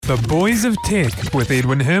The Boys of Tech with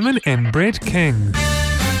Edwin Herman and Brett King.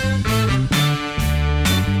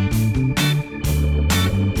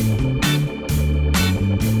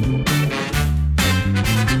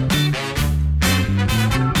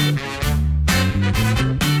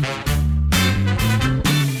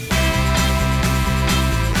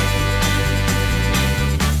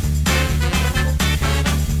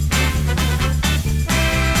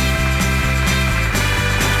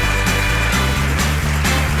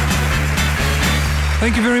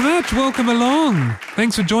 Thank you very much. Welcome along.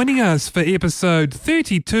 Thanks for joining us for episode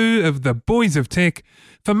 32 of The Boys of Tech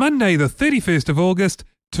for Monday, the 31st of August,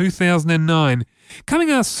 2009. Coming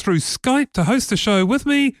us through Skype to host the show with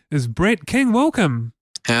me is Brett King. Welcome.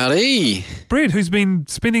 Howdy. Brett, who's been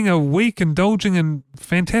spending a week indulging in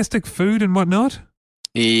fantastic food and whatnot.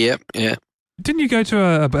 Yep. Didn't you go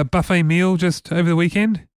to a buffet meal just over the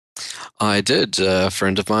weekend? I did. A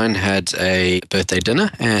friend of mine had a birthday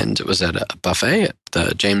dinner, and it was at a buffet at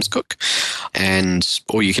the James Cook, and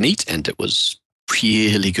all you can eat, and it was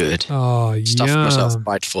really good. Oh, yeah. Stuffed myself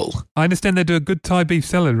quite full. I understand they do a good Thai beef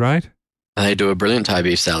salad, right? They do a brilliant Thai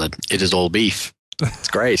beef salad. It is all beef. It's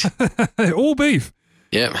great. All beef?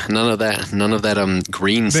 Yeah, none of that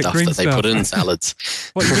green stuff that they put in salads.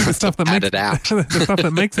 What, you mean the stuff that makes it out. The stuff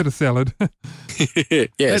that makes it a salad?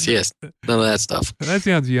 Yes. None of that stuff. That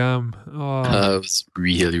sounds yum. Oh. It was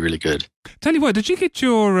really, really good. Tell you what, did you get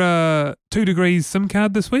your 2 Degrees SIM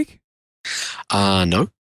card this week? No.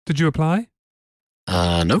 Did you apply?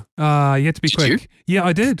 No. You had to be Did quick. Yeah,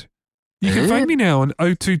 I did. You can phone me now on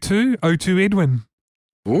 022 Edwin.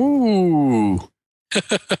 Ooh.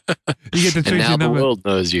 You get to choose your number. Now the world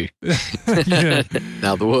knows you. Yeah.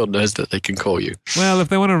 Now the world knows that they can call you. Well, if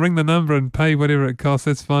they want to ring the number and pay whatever it costs,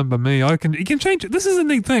 that's fine by me. You can change it. This is the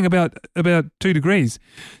neat thing about 2 Degrees.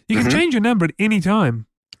 You can change your number at any time.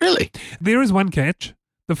 Really? There is one catch.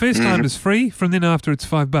 The first time is free. From then after, it's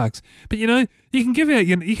 $5. But you can give out.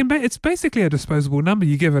 It's basically a disposable number.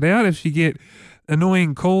 You give it out if you get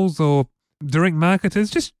annoying calls or direct marketers.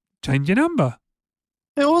 Just change your number.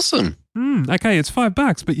 Awesome. Okay, it's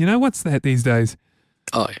 $5, but what's that these days?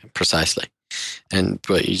 Oh, yeah, precisely.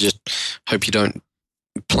 But you just hope you don't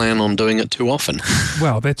plan on doing it too often.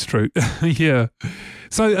 Well, that's true. Yeah.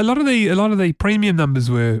 So a lot of the premium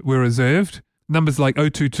numbers were reserved. Numbers like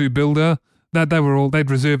 022 Builder, they'd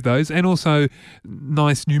reserved those, and also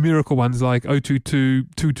nice numerical ones like 022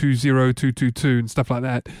 220 222 and stuff like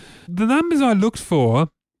that. The numbers I looked for,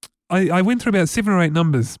 I went through about 7 or 8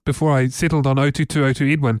 numbers before I settled on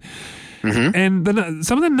 02202 Edwin. And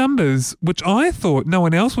some of the numbers, which I thought no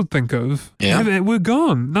one else would think of, were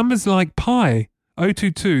gone. Numbers like Pi,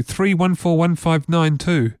 022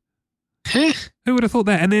 3141592. Who would have thought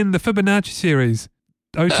that? And then the Fibonacci series,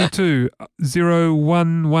 022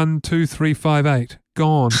 011238.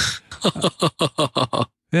 Gone.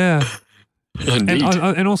 Yeah.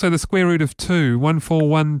 And also the square root of 2,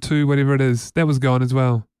 1412, whatever it is, that was gone as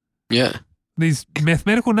well. Yeah. These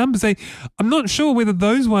mathematical numbers, I'm not sure whether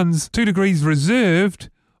those ones 2 Degrees reserved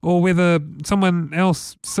or whether someone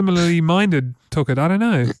else similarly minded took it. I don't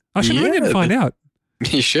know. I should ring it and find out.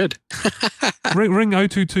 You should. ring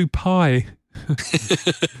 022 Pi.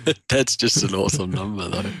 That's just an awesome number,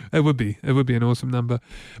 though. It would be an awesome number.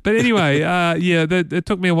 But anyway, it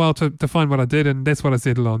took me a while to find what I did, and that's what I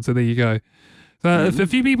settled on. So there you go. So if a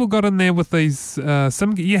few people got in there with these,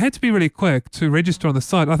 you had to be really quick to register on the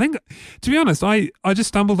site. I think, to be honest, I just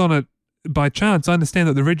stumbled on it by chance. I understand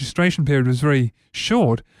that the registration period was very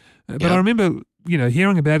short, but I remember,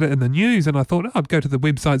 hearing about it in the news, and I thought, I'd go to the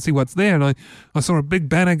website, see what's there, and I saw a big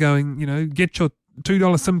banner going, get your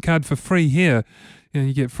 $2 SIM card for free here.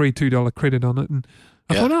 You get free $2 credit on it, and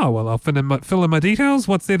I thought, I'll fill in my details.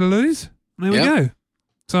 What's there to lose? And there we go.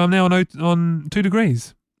 So I'm now on 2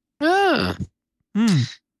 Degrees. Ah.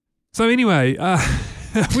 So anyway,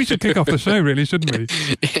 we should kick off the show, really, shouldn't we?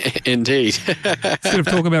 Indeed. Instead of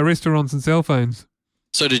talking about restaurants and cell phones.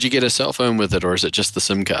 So did you get a cell phone with it, or is it just the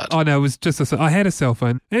SIM card? Oh, no, it was just I had a cell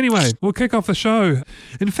phone. Anyway, we'll kick off the show.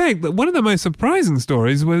 In fact, one of the most surprising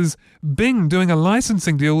stories was Bing doing a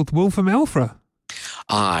licensing deal with Wolfram Alpha.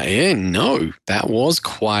 No, that was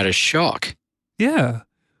quite a shock. Yeah.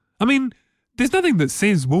 I mean, there's nothing that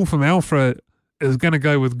says Wolfram Alpha is going to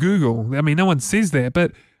go with Google. I mean, no one says that,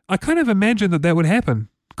 but I kind of imagine that would happen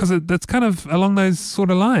because that's kind of along those sort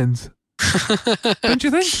of lines. Don't you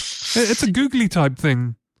think? It's a googly type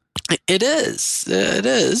thing. It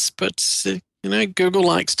is, but Google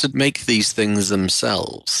likes to make these things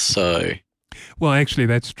themselves, so... Well, actually,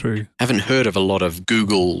 that's true. I haven't heard of a lot of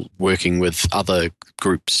Google working with other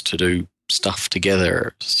groups to do stuff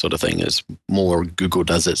together sort of thing. It's more Google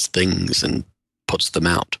does its things and puts them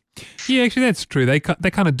out. Yeah, actually, that's true. They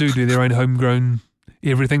kind of do their own homegrown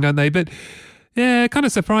everything, don't they? But yeah, it kind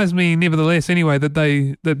of surprised me, nevertheless. Anyway,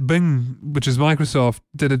 that Bing, which is Microsoft,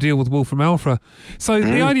 did a deal with Wolfram Alpha. So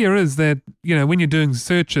the idea is that when you're doing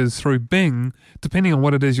searches through Bing, depending on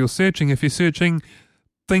what it is you're searching, if you're searching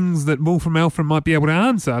things that Wolfram Alpha might be able to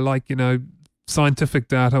answer, like scientific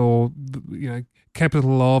data or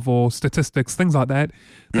capital of or statistics, things like that,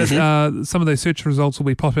 some of those search results will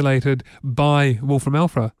be populated by Wolfram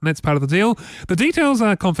Alpha, and that's part of the deal. The details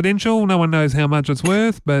are confidential. No one knows how much it's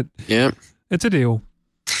worth, but it's a deal.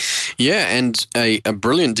 Yeah, and a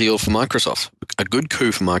brilliant deal for Microsoft. A good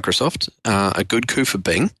coup for Microsoft, a good coup for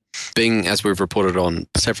Bing. Bing, as we've reported on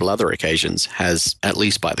several other occasions, has, at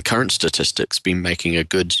least by the current statistics, been making a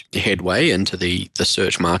good headway into the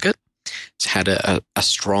search market. It's had a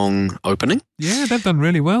strong opening. Yeah, they've done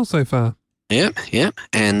really well so far. Yeah.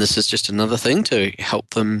 And this is just another thing to help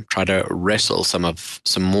them try to wrestle some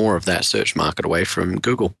more of that search market away from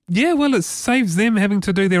Google. Yeah, well, it saves them having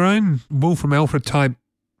to do their own Wolfram Alpha type,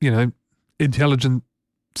 intelligent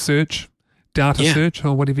search, data search,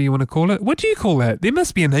 or whatever you want to call it. What do you call that? There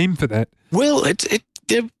must be a name for that. Well,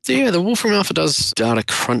 the Wolfram Alpha does data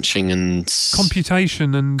crunching and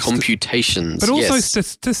computations, but also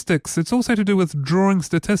statistics. It's also to do with drawing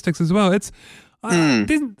statistics as well.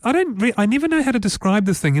 I never know how to describe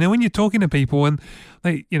this thing. When you're talking to people and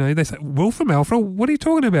they say Wolfram Alpha, what are you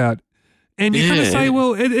talking about? And you kind of say,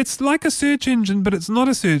 well, it's like a search engine, but it's not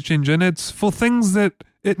a search engine. It's for things that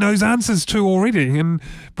it knows answers to already, and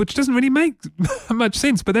which doesn't really make much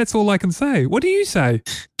sense. But that's all I can say. What do you say?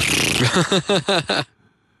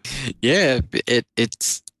 Yeah,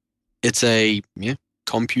 it's a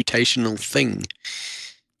computational thing.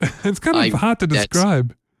 It's kind of hard to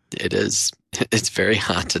describe. It is. It's very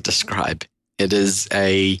hard to describe. It is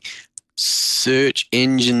a search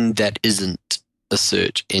engine that isn't a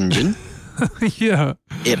search engine. Yeah.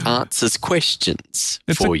 It answers questions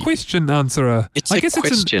for you. It's a question answerer. It's a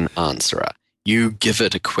question answerer. You give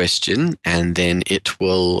it a question and then it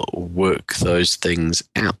will work those things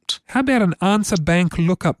out. How about an answer bank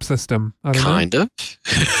lookup system? Kind of.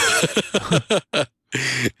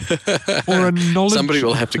 Or a knowledge... Somebody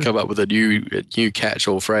will have to come up with a new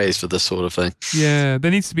catch-all phrase for this sort of thing. Yeah,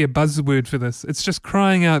 there needs to be a buzzword for this. It's just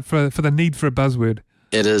crying out for the need for a buzzword.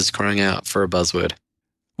 It is crying out for a buzzword.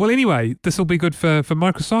 Well, anyway, this will be good for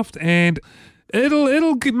Microsoft, and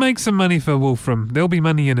it'll make some money for Wolfram. There'll be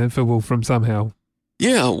money in it for Wolfram somehow.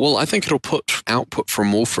 Yeah, well, I think it'll put output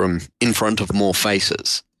from Wolfram in front of more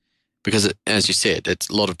faces, because as you said, it's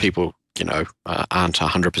a lot of people, aren't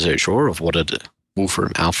 100% sure of what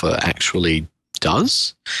Wolfram Alpha actually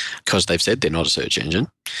does, because they've said they're not a search engine,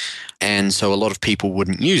 and so a lot of people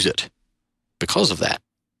wouldn't use it because of that.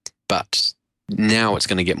 But now it's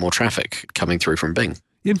going to get more traffic coming through from Bing.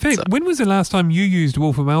 In fact, when was the last time you used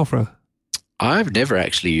Wolfram Alpha? I've never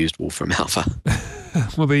actually used Wolfram Alpha.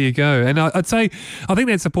 Well, there you go. And I'd say, I think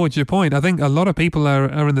that supports your point. I think a lot of people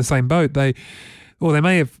are in the same boat. They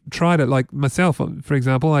may have tried it, like myself, for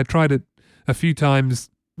example. I tried it a few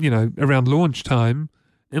times, around launch time,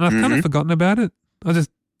 and I've kind of forgotten about it.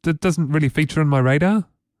 It doesn't really feature on my radar.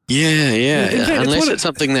 Yeah.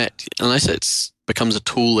 Fact, unless it's becomes a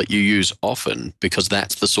tool that you use often, because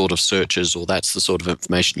that's the sort of searches or that's the sort of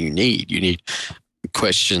information you need. You need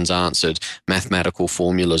questions answered, mathematical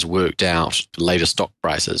formulas worked out, latest stock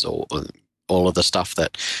prices, or all of the stuff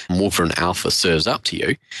that Wolfram Alpha serves up to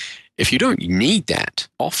you. If you don't need that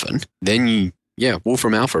often, then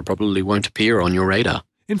Wolfram Alpha probably won't appear on your radar.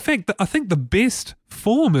 In fact, I think the best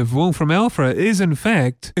form of Wolfram Alpha is, in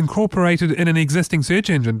fact, incorporated in an existing search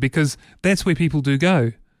engine, because that's where people do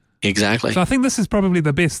go. Exactly. So I think this is probably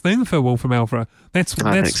the best thing for Wolfram Alpha. I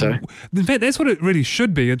think so. In fact, that's what it really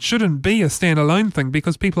should be. It shouldn't be a standalone thing,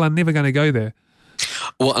 because people are never going to go there.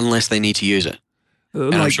 Well, unless they need to use it.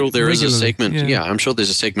 And I'm sure there is a segment. Yeah, I'm sure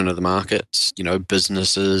there's a segment of the market,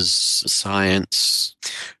 businesses, science,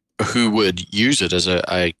 who would use it as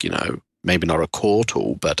a maybe not a core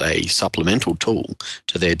tool, but a supplemental tool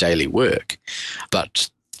to their daily work.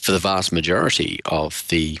 But for the vast majority of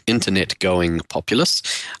the internet-going populace,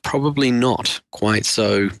 probably not quite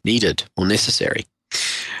so needed or necessary.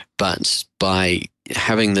 But by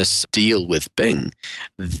having this deal with Bing,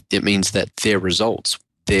 it means that their results,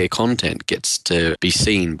 their content gets to be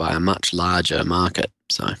seen by a much larger market.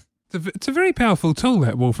 So it's a very powerful tool,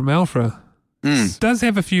 that Wolfram Alpha. It does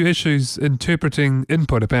have a few issues interpreting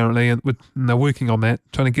input, apparently, and they're working on that,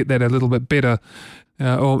 trying to get that a little bit better,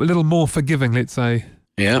 or a little more forgiving, let's say.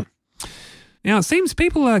 Yeah. Now, it seems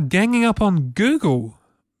people are ganging up on Google.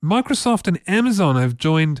 Microsoft and Amazon have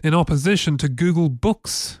joined in opposition to Google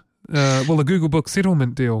Books. the Google Book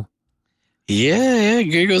settlement deal. Yeah,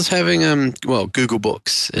 Google's having Google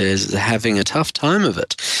Books is having a tough time of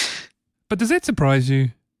it. But does that surprise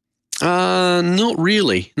you? Not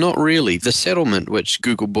really. The settlement which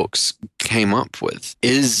Google Books came up with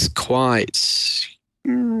is quite,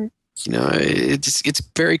 it's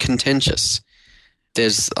very contentious.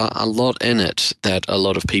 There's a lot in it that a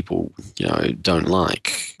lot of people, don't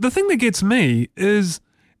like. The thing that gets me is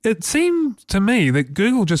it seemed to me that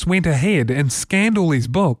Google just went ahead and scanned all these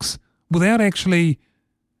books without actually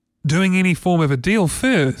doing any form of a deal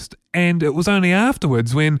first. And it was only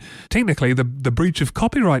afterwards when technically the breach of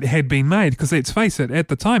copyright had been made, because let's face it, at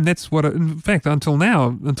the time, that's what it, in fact, until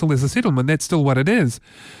now, until there's a settlement, that's still what it is.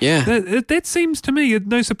 Yeah. That seems to me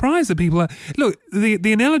no surprise that people are... Look,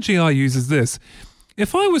 the analogy I use is this.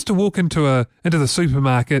 If I was to walk into the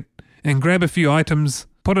supermarket and grab a few items,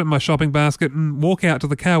 put it in my shopping basket and walk out to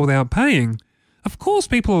the car without paying... Of course,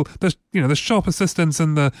 people, the shop assistants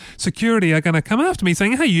and the security are going to come after me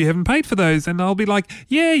saying, hey, you haven't paid for those. And I'll be like,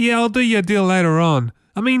 yeah, I'll do your deal later on.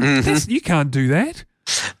 I mean, you can't do that.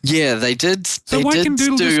 Yeah, they did. So they did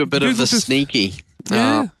do a bit of the sneaky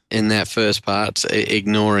in that first part,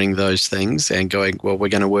 ignoring those things and going, well, we're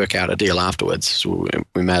going to work out a deal afterwards. So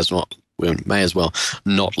we may as well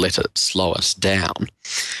not let it slow us down.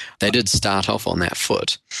 They did start off on that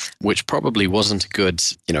foot, which probably wasn't a good,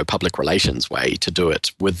 public relations way to do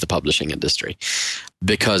it with the publishing industry,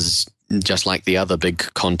 because just like the other big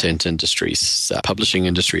content industries, the publishing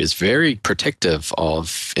industry is very protective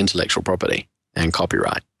of intellectual property and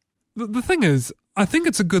copyright. The thing is, I think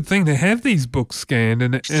it's a good thing to have these books scanned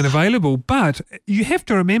and available, but you have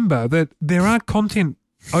to remember that there are content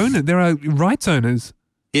owners, there are rights owners.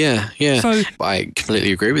 Yeah. So, I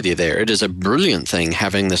completely agree with you there. It is a brilliant thing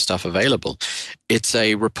having this stuff available. It's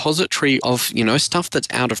a repository of, stuff that's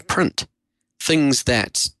out of print. Things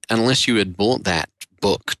that, unless you had bought that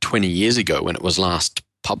book 20 years ago when it was last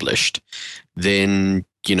published, then,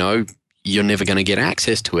 you're never going to get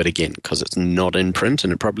access to it again because it's not in print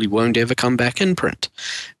and it probably won't ever come back in print.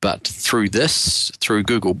 But through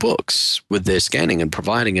Google Books, with their scanning and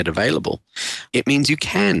providing it available, it means new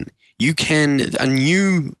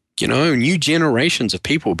generations of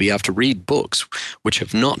people will be able to read books which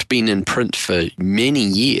have not been in print for many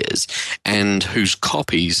years and whose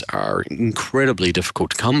copies are incredibly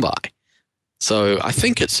difficult to come by. So I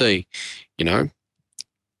think it's a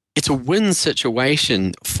win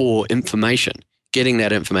situation for information, getting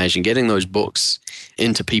that information, getting those books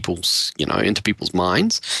into people's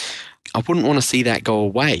minds. I wouldn't want to see that go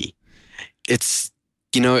away. It's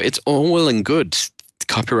all well and good,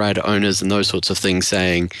 copyright owners and those sorts of things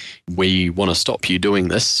saying, we want to stop you doing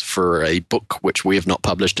this for a book which we have not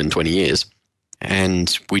published in 20 years,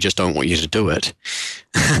 and we just don't want you to do it.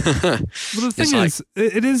 Well, the thing is,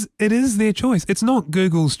 it is their choice. It's not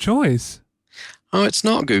Google's choice. Oh, it's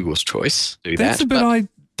not Google's choice to do That's that. A bit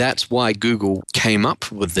That's why Google came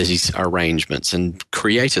up with these arrangements and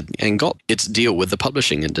created and got its deal with the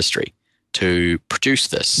publishing industry to produce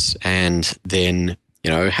this, and then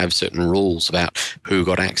have certain rules about who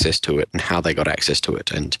got access to it and how they got access to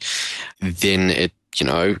it. And then it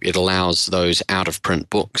allows those out-of-print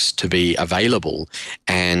books to be available,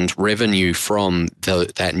 and revenue from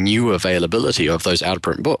that new availability of those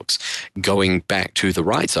out-of-print books going back to the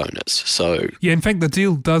rights owners. So yeah, in fact, the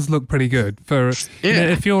deal does look pretty good.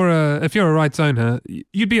 If you're a rights owner,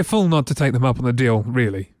 you'd be a fool not to take them up on the deal.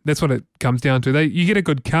 Really, that's what it comes down to. You get a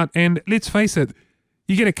good cut, and let's face it,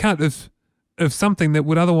 you get a cut of something that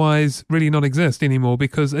would otherwise really not exist anymore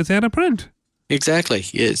because it's out of print. Exactly.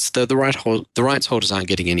 It's the rights holders aren't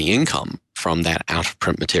getting any income from that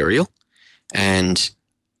out-of-print material. And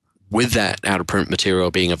with that out-of-print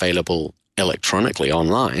material being available electronically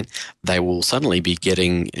online, they will suddenly be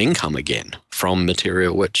getting income again from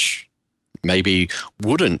material which maybe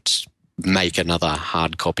wouldn't make another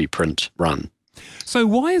hard copy print run. So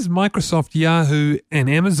why is Microsoft, Yahoo, and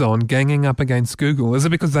Amazon ganging up against Google? Is it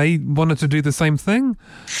because they wanted to do the same thing?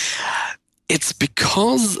 It's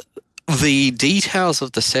because the details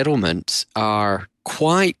of the settlement are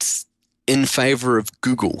quite in favor of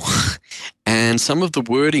Google. And some of the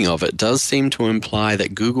wording of it does seem to imply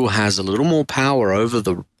that Google has a little more power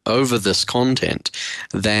over this content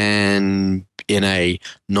than in a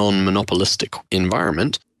non-monopolistic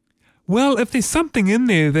environment. Well, if there's something in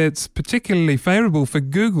there that's particularly favorable for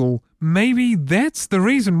Google, maybe that's the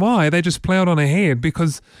reason why they just plowed on ahead,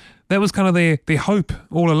 because that was kind of their hope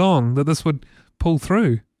all along, that this would pull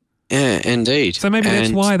through. Yeah, indeed. So maybe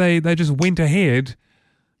that's why they just went ahead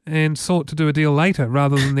and sought to do a deal later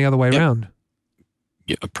rather than the other way around.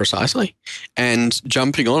 Yeah, precisely. And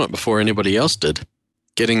jumping on it before anybody else did.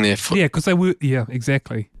 getting their foot. Yeah, because they were. Yeah,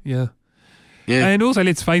 exactly. Yeah. Yeah. And also,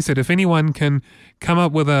 let's face it, if anyone can come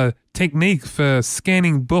up with a technique for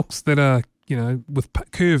scanning books that are, with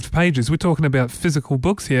curved pages, we're talking about physical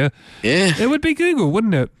books here. Yeah. It would be Google,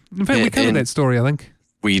 wouldn't it? In fact, we covered that story, I think.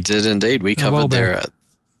 We did indeed. We covered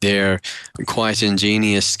their quite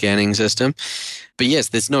ingenious scanning system. But yes,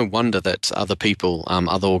 there's no wonder that other people,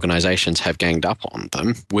 other organizations have ganged up on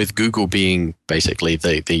them, with Google being basically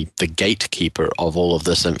the gatekeeper of all of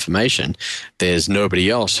this information. There's nobody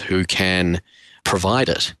else who can provide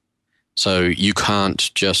it. So you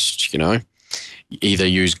can't just, either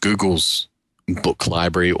use Google's book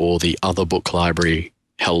library or the other book library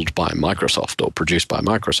held by Microsoft or produced by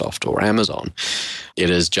Microsoft or Amazon. It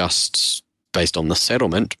is just based on the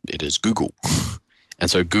settlement, it is Google. And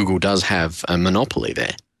so Google does have a monopoly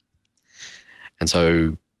there. And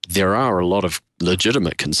so there are a lot of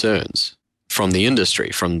legitimate concerns from the industry,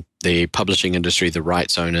 from the publishing industry, the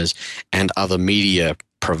rights owners, and other media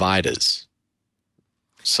providers.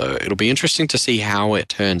 So it'll be interesting to see how it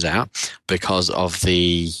turns out because of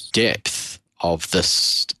the depth of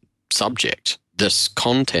this subject, this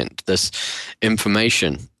content, this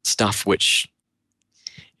information, stuff which,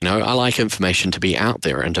 I like information to be out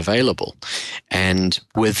there and available. And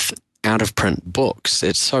with out-of-print books,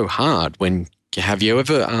 it's so hard when have you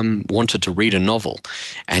ever wanted to read a novel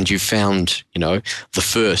and you found, the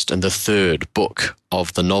first and the third book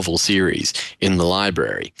of the novel series in the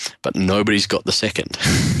library, but nobody's got the second?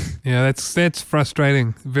 Yeah, that's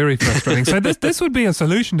frustrating, very frustrating. So this would be a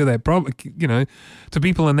solution to that problem, to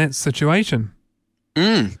people in that situation.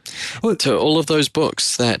 Well, to all of those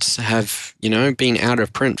books that have, been out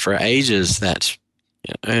of print for ages, that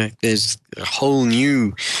there's a whole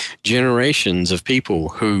new generations of people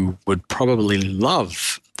who would probably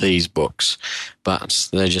love these books, but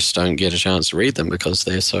they just don't get a chance to read them because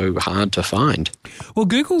they're so hard to find. Well,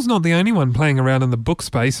 Google's not the only one playing around in the book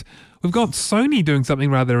space. We've got Sony doing something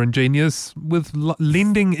rather ingenious with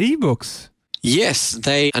lending ebooks. Yes,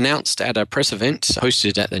 they announced at a press event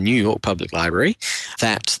hosted at the New York Public Library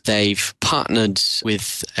that they've partnered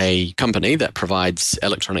with a company that provides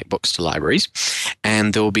electronic books to libraries,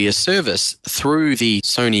 and there will be a service through the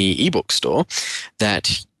Sony ebook store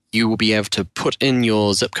that you will be able to put in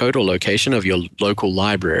your zip code or location of your local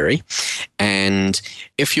library. And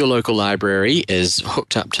if your local library is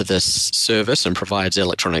hooked up to this service and provides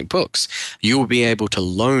electronic books, you will be able to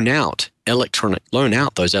loan out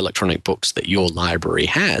those electronic books that your library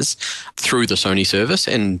has through the Sony service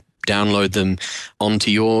and download them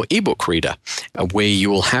onto your ebook reader, where you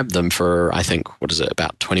will have them for, I think,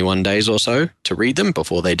 about 21 days or so to read them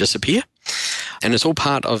before they disappear. And it's all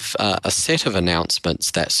part of a set of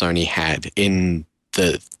announcements that Sony had in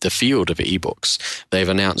the field of ebooks. They've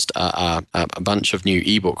announced a bunch of new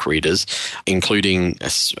ebook readers, including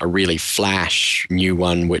a really flash new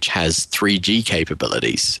one which has 3G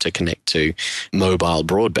capabilities to connect to mobile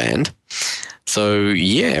broadband. So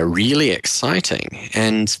yeah, really exciting.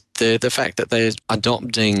 And the fact that they're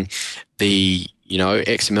adopting the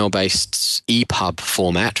XML-based EPUB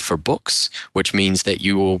format for books, which means that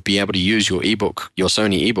you will be able to use your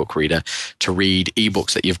Sony ebook reader to read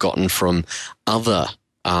ebooks that you've gotten from other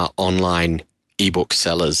online ebook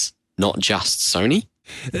sellers, not just Sony.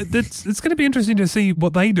 It's going to be interesting to see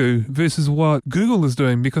what they do versus what Google is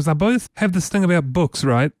doing, because they both have this thing about books,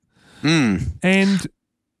 right? And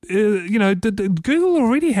Google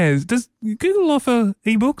already has. Does Google offer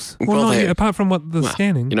ebooks? Well, not apart from the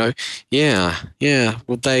scanning. Yeah.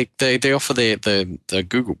 Well, they offer the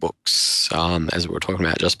Google Books, as we were talking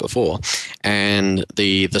about just before, and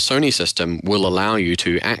the Sony system will allow you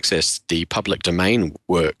to access the public domain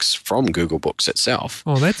works from Google Books itself.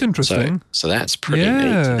 Oh, that's interesting. So that's pretty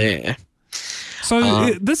neat there.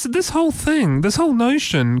 So this whole thing, this whole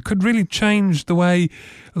notion could really change the way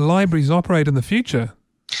libraries operate in the future.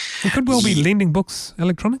 We could well be lending books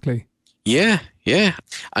electronically. Yeah.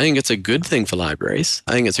 I think it's a good thing for libraries.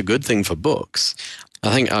 I think it's a good thing for books.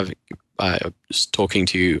 I think I was talking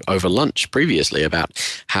to you over lunch previously about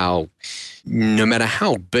how no matter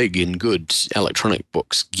how big and good electronic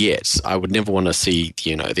books get, I would never want to see,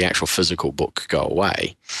 the actual physical book go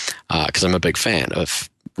away, because I'm a big fan of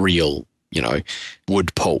real,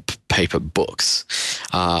 wood pulp paper books.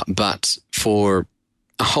 But for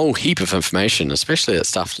a whole heap of information, especially that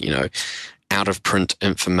stuff, out of print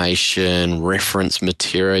information, reference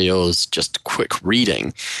materials, just quick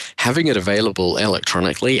reading, having it available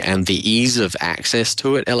electronically and the ease of access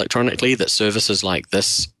to it electronically that services like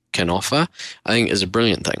this can offer, I think is a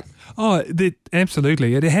brilliant thing. Oh,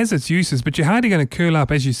 absolutely. It has its uses, but you're hardly going to curl up,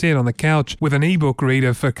 as you said, on the couch with an ebook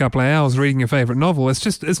reader for a couple of hours reading your favourite novel.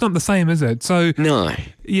 It's not the same, is it? So No.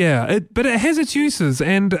 Yeah, but it has its uses,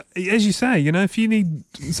 and as you say, if you need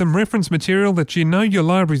some reference material that your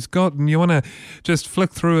library's got and you want to just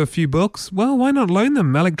flick through a few books, well, why not loan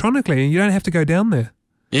them electronically and you don't have to go down there?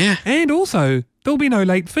 Yeah. And also, there'll be no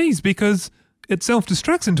late fees because it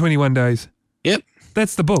self-destructs in 21 days. Yep.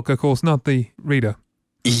 That's the book, of course, not the reader.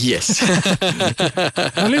 Yes.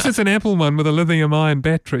 Unless it's an Apple one with a lithium-ion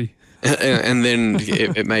battery. And then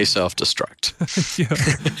it may self-destruct.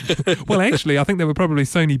 Yeah. Well, actually, I think they were probably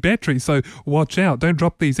Sony batteries, so watch out. Don't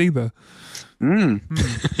drop these either.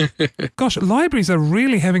 Gosh, libraries are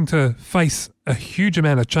really having to face a huge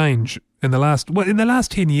amount of change in the last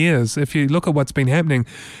 10 years. If you look at what's been happening,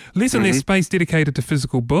 less and less space dedicated to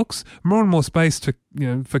physical books, more and more space to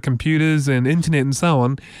for computers and internet and so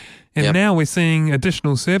on. And now we're seeing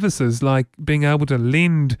additional services like being able to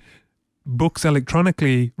lend books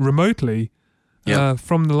electronically, remotely,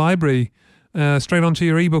 from the library straight onto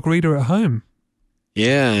your ebook reader at home.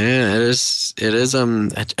 Yeah, it is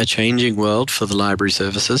a changing world for the library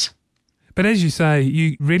services. But as you say,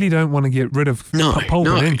 you really don't want to get rid of pulp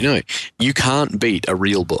and ink. No. You can't beat a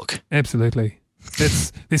real book. Absolutely.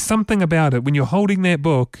 There's something about it when you're holding that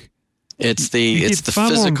book. It's the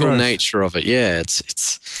physical nature of it. Yeah,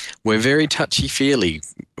 we're very touchy-feely,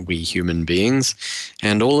 we human beings,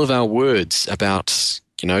 and all of our words about,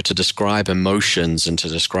 to describe emotions and to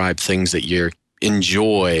describe things that you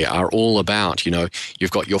enjoy are all about,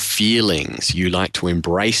 you've got your feelings, you like to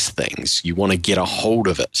embrace things, you want to get a hold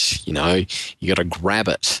of it, you got to grab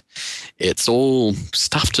it. It's all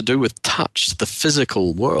stuff to do with touch, the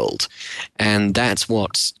physical world, and that's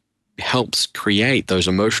what helps create those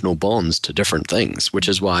emotional bonds to different things, which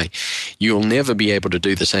is why you'll never be able to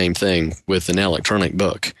do the same thing with an electronic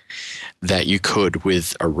book that you could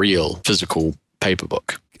with a real physical paper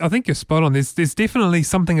book. I think you're spot on. There's definitely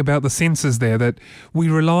something about the senses there that we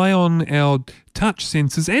rely on our touch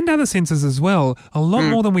senses and other senses as well a lot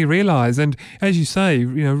more than we realise. And as you say,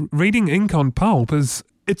 reading ink on pulp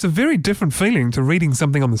it's a very different feeling to reading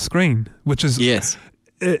something on the screen, which is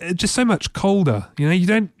just so much colder.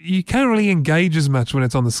 You can't really engage as much when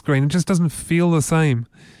it's on the screen. It just doesn't feel the same.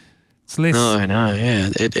 It's less. No, yeah.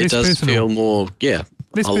 It does personal. Feel more,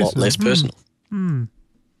 lot less personal.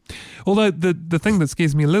 Although the thing that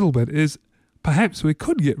scares me a little bit is perhaps we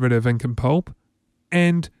could get rid of ink and pulp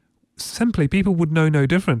and simply people would know no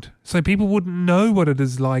different. So people wouldn't know what it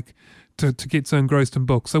is like to get so engrossed in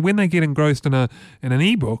books. So when they get engrossed in an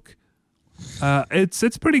ebook,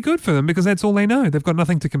 it's pretty good for them because that's all they know. They've got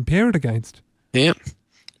nothing to compare it against. Yeah,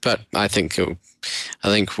 but I think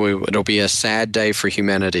it'll be a sad day for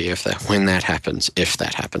humanity when that happens. If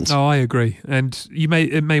that happens. Oh, I agree, and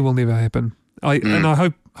it may well never happen. And I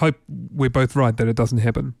hope we're both right that it doesn't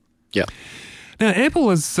happen. Yeah. Now,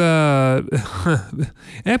 Apple's Snow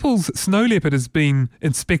Leopard has been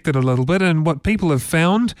inspected a little bit, and what people have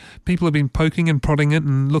found, people have been poking and prodding it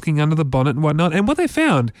and looking under the bonnet and whatnot, and what they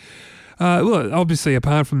found, obviously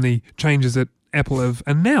apart from the changes that Apple have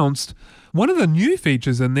announced, one of the new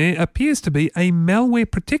features in there appears to be a malware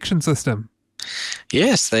protection system.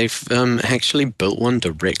 Yes, they've actually built one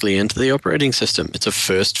directly into the operating system. It's a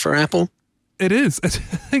first for Apple. It is.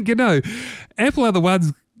 Apple are the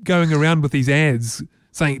ones going around with these ads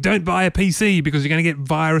saying, don't buy a PC because you're going to get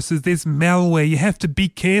viruses. There's malware. You have to be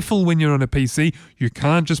careful when you're on a PC. You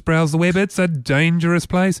can't just browse the web. It's a dangerous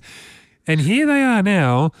place. And here they are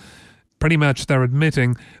now. Pretty much they're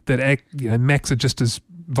admitting that Macs are just as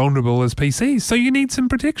vulnerable as PCs. So you need some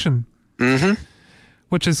protection. Mm-hmm.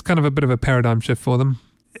 Which is kind of a bit of a paradigm shift for them.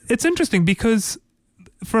 It's interesting because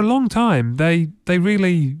for a long time they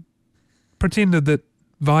really pretended that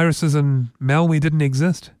viruses and malware didn't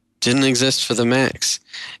exist. Didn't exist for the Macs.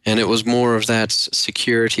 And it was more of that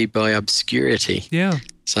security by obscurity. Yeah.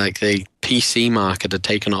 It's like the PC market had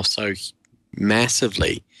taken off so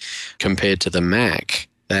massively compared to the Mac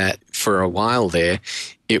that for a while there,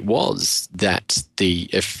 it was that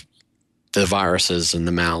if the viruses and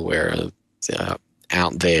the malware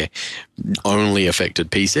out there only affected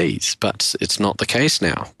PCs, but it's not the case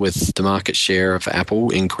now with the market share of Apple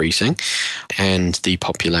increasing and the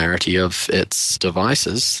popularity of its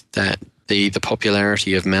devices, that the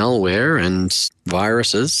popularity of malware and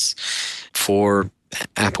viruses for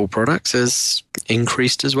Apple products has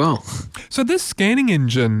increased as well. So this scanning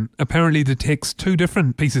engine apparently detects 2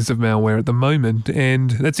 different pieces of malware at the moment,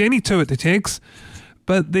 and that's the only 2 it detects.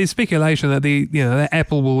 But there's speculation that that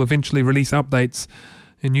Apple will eventually release updates,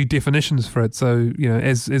 and new definitions for it. So,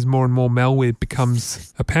 as more and more malware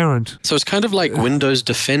becomes apparent. So it's kind of like Windows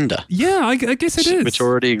Defender. Yeah, I guess it is. Which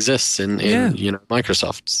already exists in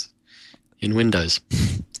Microsoft's in Windows.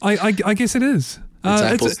 I guess it is. It's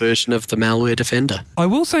Apple's version of the malware defender. I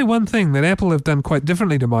will say one thing that Apple have done quite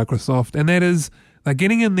differently to Microsoft, and that is they're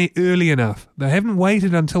getting in there early enough. They haven't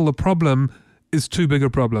waited until the problem is too big a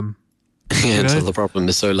problem. Yeah, until the problem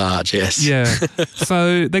is so large, yes. Yeah.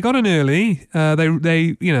 So they got in early.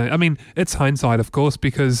 It's hindsight, of course,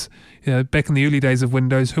 because back in the early days of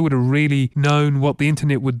Windows, who would have really known what the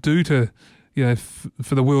internet would do to,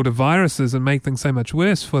 for the world of viruses and make things so much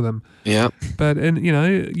worse for them. Yeah. But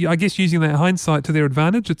I guess using that hindsight to their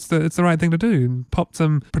advantage, it's the right thing to do. And pop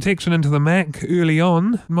some protection into the Mac early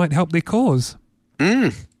on might help their cause.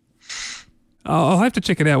 I'll have to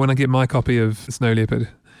check it out when I get my copy of Snow Leopard.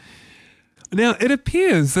 Now, it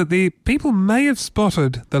appears that the people may have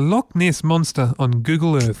spotted the Loch Ness monster on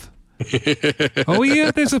Google Earth. Oh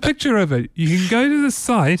yeah, there's a picture of it. You can go to the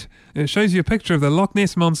site. It shows you a picture of the Loch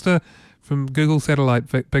Ness monster from Google satellite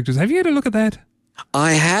pictures. Have you had a look at that?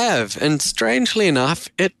 I have, and strangely enough,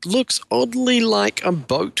 it looks oddly like a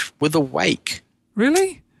boat with a wake.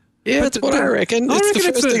 Really? Yeah, that's what I reckon. It's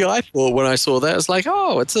the first thing I thought when I saw that. It's like,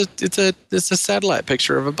 oh, it's a satellite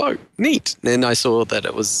picture of a boat. Neat. And then I saw that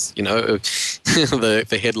it was,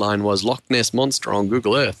 the headline was Loch Ness monster on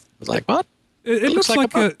Google Earth. I was like, what? It looks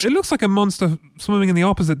like a monster swimming in the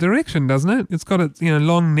opposite direction, doesn't it? It's got its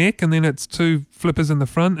long neck, and then it's two flippers in the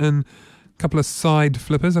front and a couple of side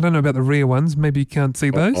flippers. I don't know about the rear ones. Maybe you can't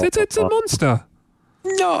see those. It's a monster.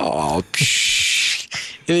 No.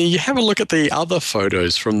 You have a look at the other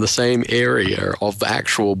photos from the same area of the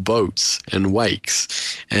actual boats and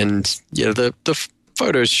wakes, and the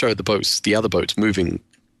photos show the other boats moving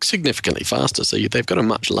significantly faster, so they've got a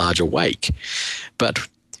much larger wake. But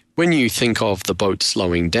when you think of the boat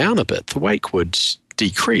slowing down a bit, the wake would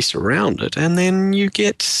decrease around it, and then you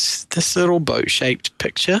get this little boat-shaped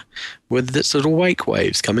picture with its little wake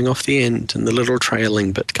waves coming off the end and the little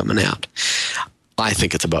trailing bit coming out. I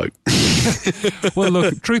think it's a boat. Well,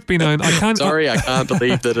 look, truth be known, I can't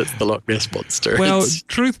believe that it's the Loch Ness monster. Well,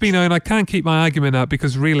 truth be known, I can't keep my argument up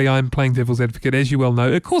because really I'm playing devil's advocate, as you well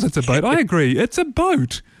know. Of course it's a boat. I agree. It's a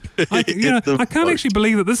boat. I can't actually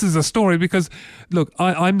believe that this is a story because, look,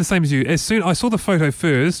 I'm the same as you. As soon I saw the photo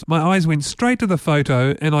first, my eyes went straight to the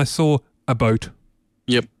photo and I saw a boat.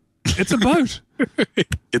 Yep. It's a boat.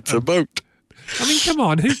 It's a boat. I mean, come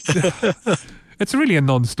on. It's really a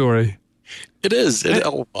non-story. It is.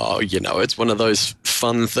 It's one of those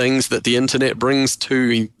fun things that the internet brings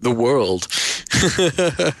to the world.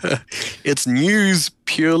 It's news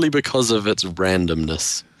purely because of its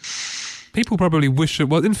randomness. People probably wish it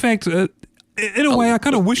was. In fact, in a way, I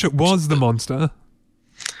kind of wish it was the monster.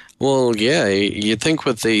 Well, yeah, you'd think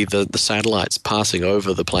with the satellites passing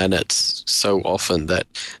over the planets so often that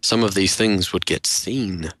some of these things would get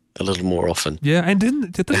seen a little more often. Yeah, and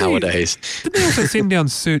nowadays. Didn't they also send down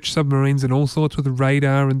search submarines and all sorts with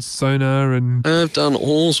radar and sonar and... They've done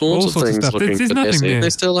all sorts of things looking for Nessie. There. They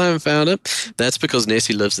still haven't found it. That's because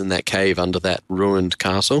Nessie lives in that cave under that ruined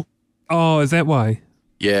castle. Oh, is that why?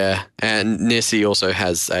 Yeah, and Nessie also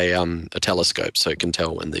has a telescope so it can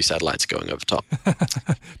tell when the satellite's going over top.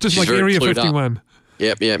 Just like Area 51. Up.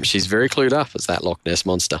 Yep, she's very clued up as that Loch Ness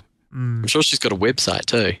monster. I'm sure she's got a website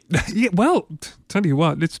too. Yeah, well, tell you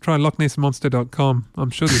what, let's try lochnessmonster.com.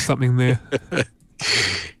 I'm sure there's something there.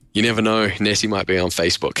 You never know. Nessie might be on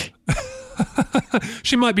Facebook.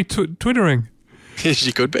 She might be twittering.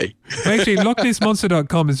 She could be. Well, actually,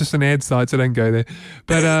 lochnessmonster.com is just an ad site, so don't go there.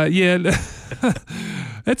 But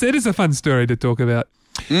it is a fun story to talk about.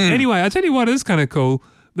 Anyway, I tell you what is kind of cool.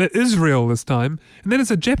 That Israel this time, and that is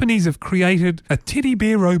the Japanese have created a teddy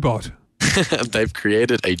bear robot. They've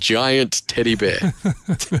created a giant teddy bear.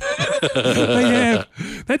 They have.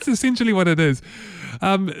 That's essentially what it is.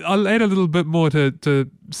 I'll add a little bit more to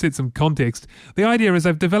set some context. The idea is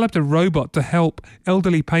they've developed a robot to help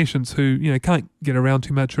elderly patients who can't get around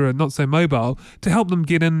too much or are not so mobile, to help them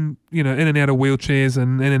get in in and out of wheelchairs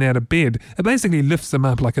and in and out of bed. It basically lifts them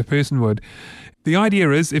up like a person would. The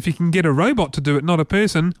idea is if you can get a robot to do it, not a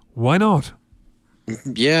person, why not?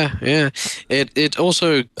 Yeah. It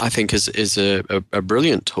also, I think, is a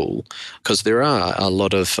brilliant tool because there are a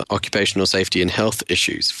lot of occupational safety and health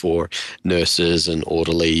issues for nurses and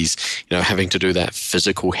orderlies, having to do that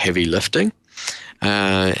physical heavy lifting.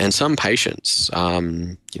 And some patients,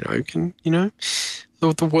 the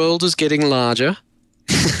world is getting larger.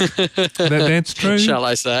 That's true. Shall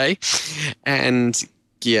I say? And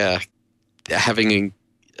yeah, having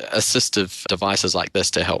assistive devices like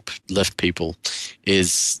this to help lift people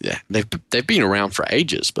they've been around for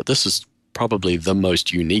ages, but this is probably the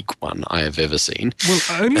most unique one I have ever seen. Well,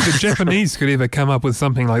 only the Japanese could ever come up with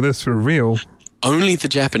something like this for real. Only the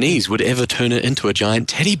Japanese would ever turn it into a giant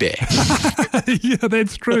teddy bear. Yeah,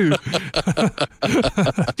 that's true.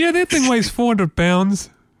 Yeah, that thing weighs 400 pounds,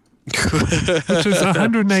 which is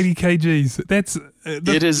 180 kgs.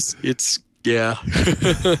 Yeah.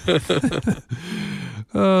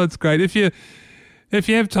 Oh, it's great. If you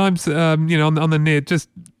have time, on the net, just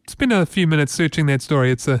spend a few minutes searching that story.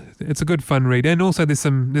 It's a good fun read, and also there's a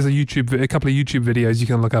couple of YouTube videos you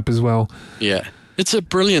can look up as well. Yeah, it's a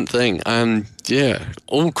brilliant thing.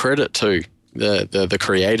 All credit to the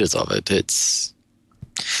creators of it. It's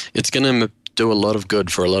going to do a lot of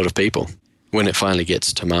good for a lot of people when it finally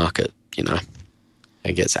gets to market.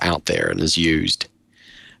 It gets out there and is used.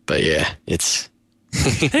 But yeah, it's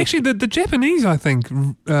actually the Japanese, I think,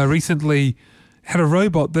 recently had a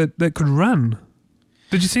robot that could run.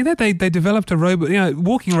 Did you see that? They developed a robot,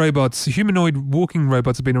 walking robots, humanoid walking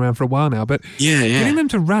robots have been around for a while now, but getting them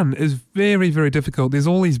to run is very, very difficult. There's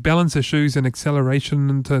all these balance issues and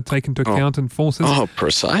acceleration to take into account and forces. Oh,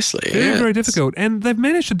 precisely. Very, very difficult. And they've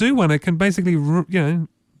managed to do one. It can basically,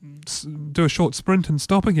 do a short sprint and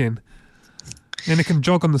stop again. And it can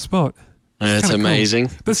jog on the spot. That's amazing.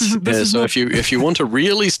 Cool. This is so if you want to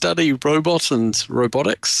really study robots and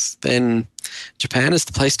robotics, then Japan is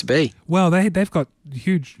the place to be. Well, they've got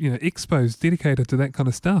huge expos dedicated to that kind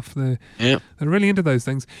of stuff. They're really into those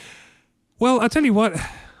things. Well, I tell you what,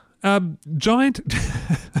 giant.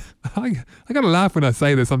 I got to laugh when I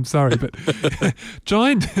say this. I'm sorry, but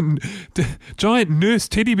giant nurse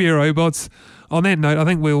teddy bear robots. On that note, I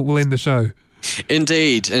think we'll end the show.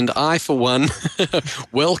 Indeed, and I, for one,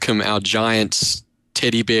 welcome our giant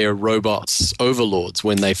teddy bear robots overlords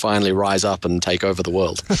when they finally rise up and take over the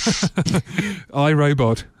world.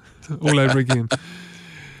 iRobot, all over again.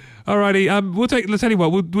 Alrighty, let's tell you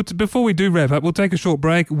what, before we do wrap up, we'll take a short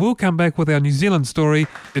break. We'll come back with our New Zealand story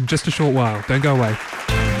in just a short while. Don't go away.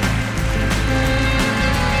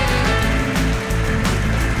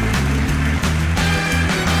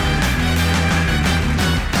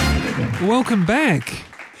 Welcome back.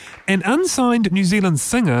 An unsigned New Zealand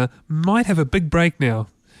singer might have a big break now.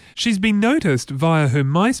 She's been noticed via her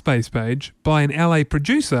MySpace page by an LA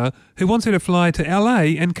producer who wants her to fly to LA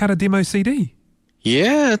and cut a demo CD.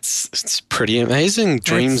 Yeah, it's pretty amazing.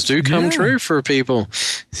 Dreams do come true for people.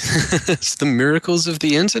 It's the miracles of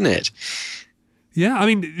the internet. Yeah, I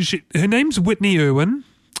mean, her name's Whitney Irwin.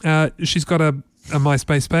 She's got a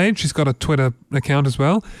MySpace page. She's got a Twitter account as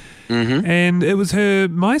well. Mm-hmm. And it was her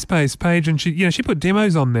MySpace page, and she put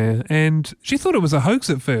demos on there, and she thought it was a hoax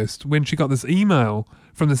at first when she got this email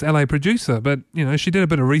from this LA producer. But she did a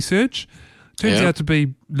bit of research. Turns out to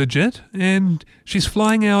be legit, and she's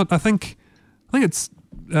flying out. I think it's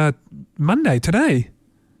Monday today.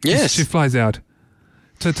 Yes, she flies out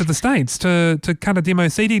to the States to cut a demo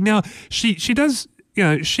CD. Now she does.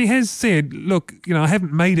 She has said, look, I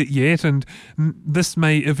haven't made it yet, and nothing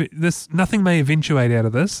may eventuate out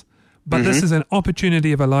of this, but this is an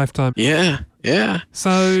opportunity of a lifetime. Yeah.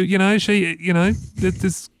 So,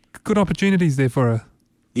 there's good opportunities there for her.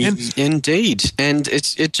 Indeed. And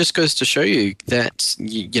it just goes to show you that,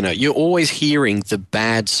 you're always hearing the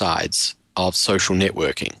bad sides of social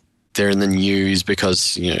networking. They're in the news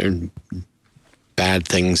because, bad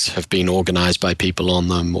things have been organized by people on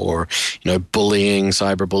them, or bullying,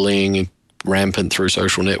 cyberbullying rampant through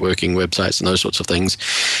social networking websites and those sorts of things.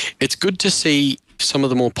 It's good to see some of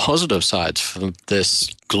the more positive sides from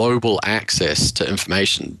this global access to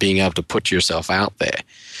information, being able to put yourself out there.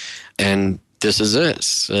 And this is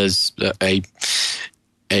it. As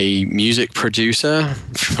a music producer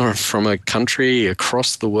from a country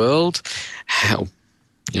across the world, how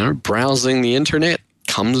browsing the internet,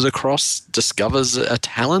 comes across, discovers a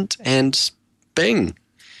talent, and bing.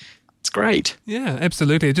 It's great. Yeah,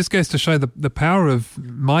 absolutely. It just goes to show the power of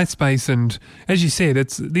MySpace, and as you said,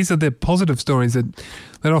 these are the positive stories that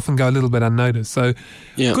often go a little bit unnoticed. So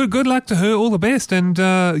good luck to her, all the best, and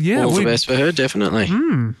all the best for her, definitely.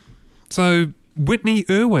 So Whitney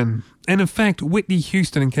Irwin, and in fact Whitney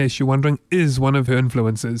Houston, in case you're wondering, is one of her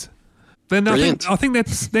influences. Then I think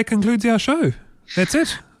that concludes our show. That's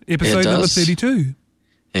it. Episode number 32.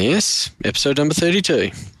 Yes, episode number 32.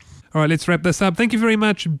 All right, let's wrap this up. Thank you very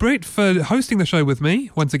much, Brett, for hosting the show with me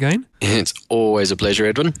once again. It's always a pleasure,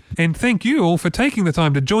 Edwin. And thank you all for taking the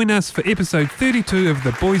time to join us for episode 32 of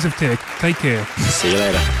The Boys of Tech. Take care. See you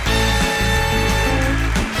later.